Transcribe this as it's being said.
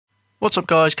What's up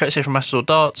guys, Kate here from Matador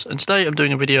Darts, and today I'm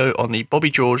doing a video on the Bobby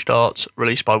George darts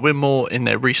released by Winmau in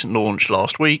their recent launch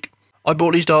last week. I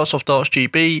bought these darts off Darts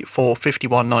GB for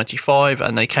 $51.95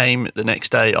 and they came the next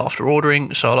day after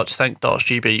ordering, so I'd like to thank Darts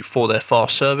GB for their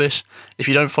fast service. If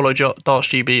you don't follow Darts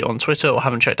GB on Twitter or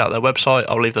haven't checked out their website,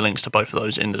 I'll leave the links to both of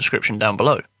those in the description down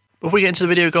below. Before we get into the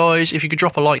video guys, if you could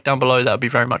drop a like down below, that would be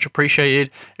very much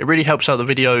appreciated. It really helps out the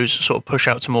videos, sort of push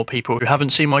out to more people who haven't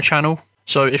seen my channel.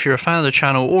 So if you're a fan of the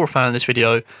channel or a fan of this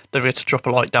video, don't forget to drop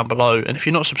a like down below, and if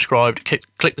you're not subscribed,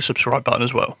 click the subscribe button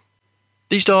as well.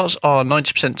 These darts are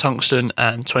 90% tungsten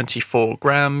and 24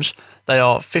 grams. They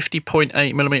are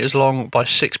 50.8mm long by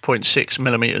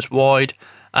 6.6mm wide,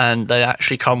 and they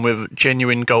actually come with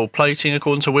genuine gold plating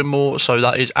according to Winmau, so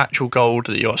that is actual gold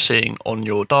that you are seeing on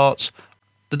your darts.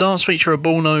 The darts feature a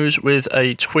ball nose with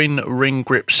a twin ring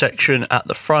grip section at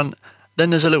the front. Then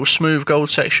there's a little smooth gold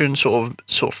section, sort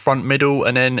of front middle,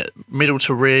 and then middle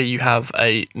to rear you have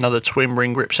another twin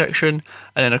ring grip section,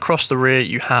 and then across the rear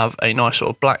you have a nice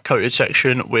sort of black coated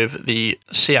section with the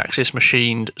C-axis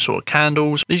machined sort of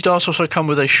candles. These darts also come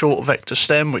with a short vector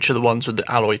stem, which are the ones with the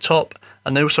alloy top,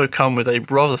 and they also come with a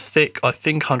rather thick, I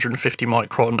think 150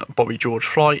 micron Bobby George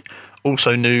flight,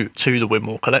 also new to the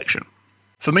Winmau collection.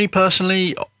 For me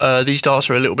personally, these darts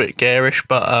are a little bit garish,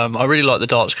 but I really like the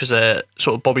darts because they're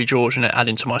sort of Bobby George and they're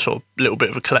adding to my sort of little bit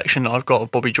of a collection that I've got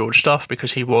of Bobby George stuff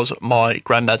because he was my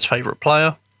granddad's favourite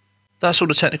player. That's all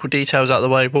the technical details out of the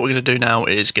way. What we're going to do now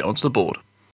is get onto the board.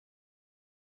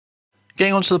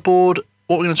 Getting onto the board,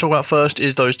 what we're going to talk about first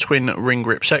is those twin ring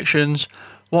grip sections.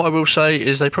 What I will say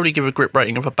is they probably give a grip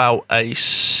rating of about a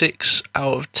 6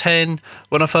 out of 10.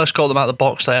 When I first got them out of the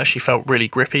box, they actually felt really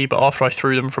grippy, but after I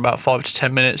threw them for about 5 to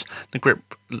 10 minutes, the grip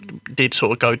did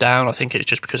sort of go down. I think it's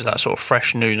just because of that sort of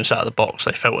fresh newness out of the box,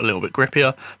 they felt a little bit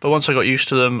grippier. But once I got used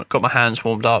to them, got my hands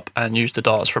warmed up and used the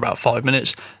darts for about 5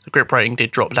 minutes, the grip rating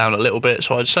did drop down a little bit,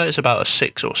 so I'd say it's about a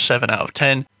 6 or 7 out of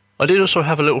 10. I did also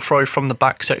have a little throw from the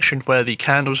back section where the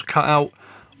candles are cut out.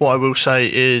 What I will say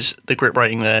is the grip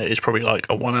rating there is probably like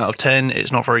a 1 out of 10.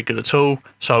 It's not very good at all,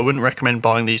 so I wouldn't recommend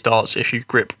buying these darts if you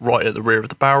grip right at the rear of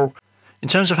the barrel. In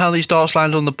terms of how these darts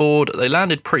land on the board, they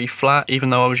landed pretty flat even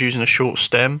though I was using a short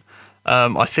stem.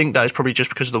 I think that is probably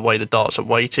just because of the way the darts are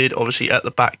weighted. Obviously at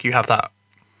the back you have that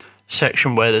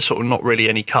section where there's sort of not really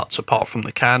any cuts apart from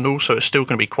the candle, so it's still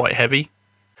going to be quite heavy.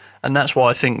 And that's why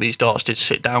I think these darts did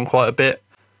sit down quite a bit.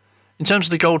 In terms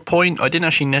of the gold point, I didn't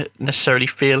actually necessarily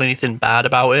feel anything bad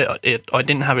about it. I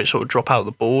didn't have it sort of drop out of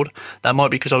the board. That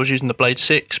might be because I was using the Blade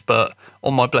 6, but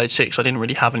on my Blade 6 I didn't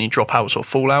really have any dropouts or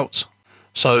fallouts.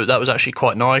 So that was actually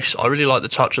quite nice. I really like the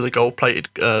touch of the gold plated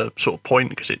sort of point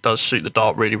because it does suit the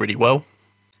dart really, really well.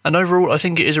 And overall, I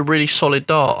think it is a really solid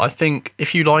dart. I think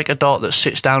if you like a dart that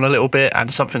sits down a little bit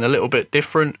and something a little bit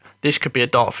different, this could be a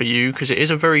dart for you because it is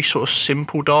a very sort of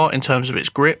simple dart in terms of its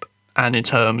grip. And in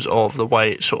terms of the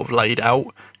way it's sort of laid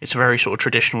out, it's a very sort of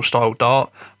traditional style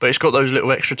dart, but it's got those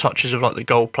little extra touches of like the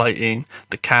gold plating,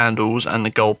 the candles and the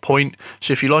gold point.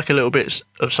 So if you like a little bit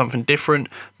of something different,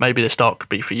 maybe this dart could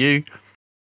be for you.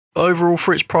 But overall,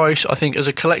 for its price, I think as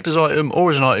a collector's item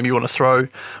or as an item you want to throw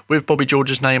with Bobby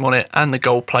George's name on it and the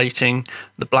gold plating,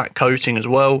 the black coating as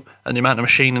well, and the amount of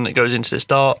machining that goes into this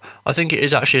dart, I think it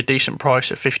is actually a decent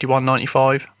price at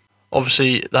 $51.95.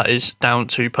 Obviously, that is down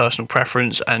to personal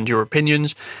preference and your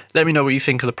opinions. Let me know what you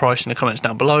think of the price in the comments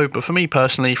down below, but for me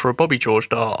personally, for a Bobby George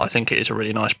dart, I think it is a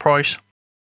really nice price.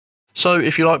 So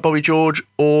if you like Bobby George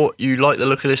or you like the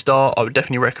look of this dart, I would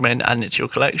definitely recommend adding it to your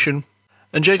collection.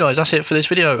 And yeah guys, that's it for this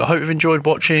video. I hope you've enjoyed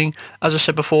watching. As I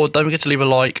said before, don't forget to leave a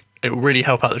like. It will really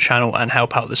help out the channel and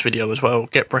help out this video as well.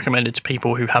 Get recommended to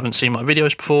people who haven't seen my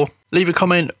videos before. Leave a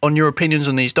comment on your opinions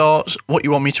on these darts, what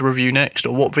you want me to review next,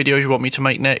 or what videos you want me to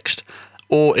make next,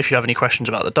 or if you have any questions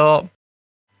about the dart.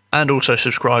 And also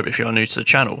subscribe if you are new to the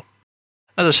channel.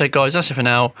 As I said guys, that's it for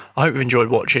now. I hope you've enjoyed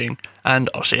watching, and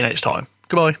I'll see you next time.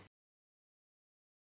 Goodbye.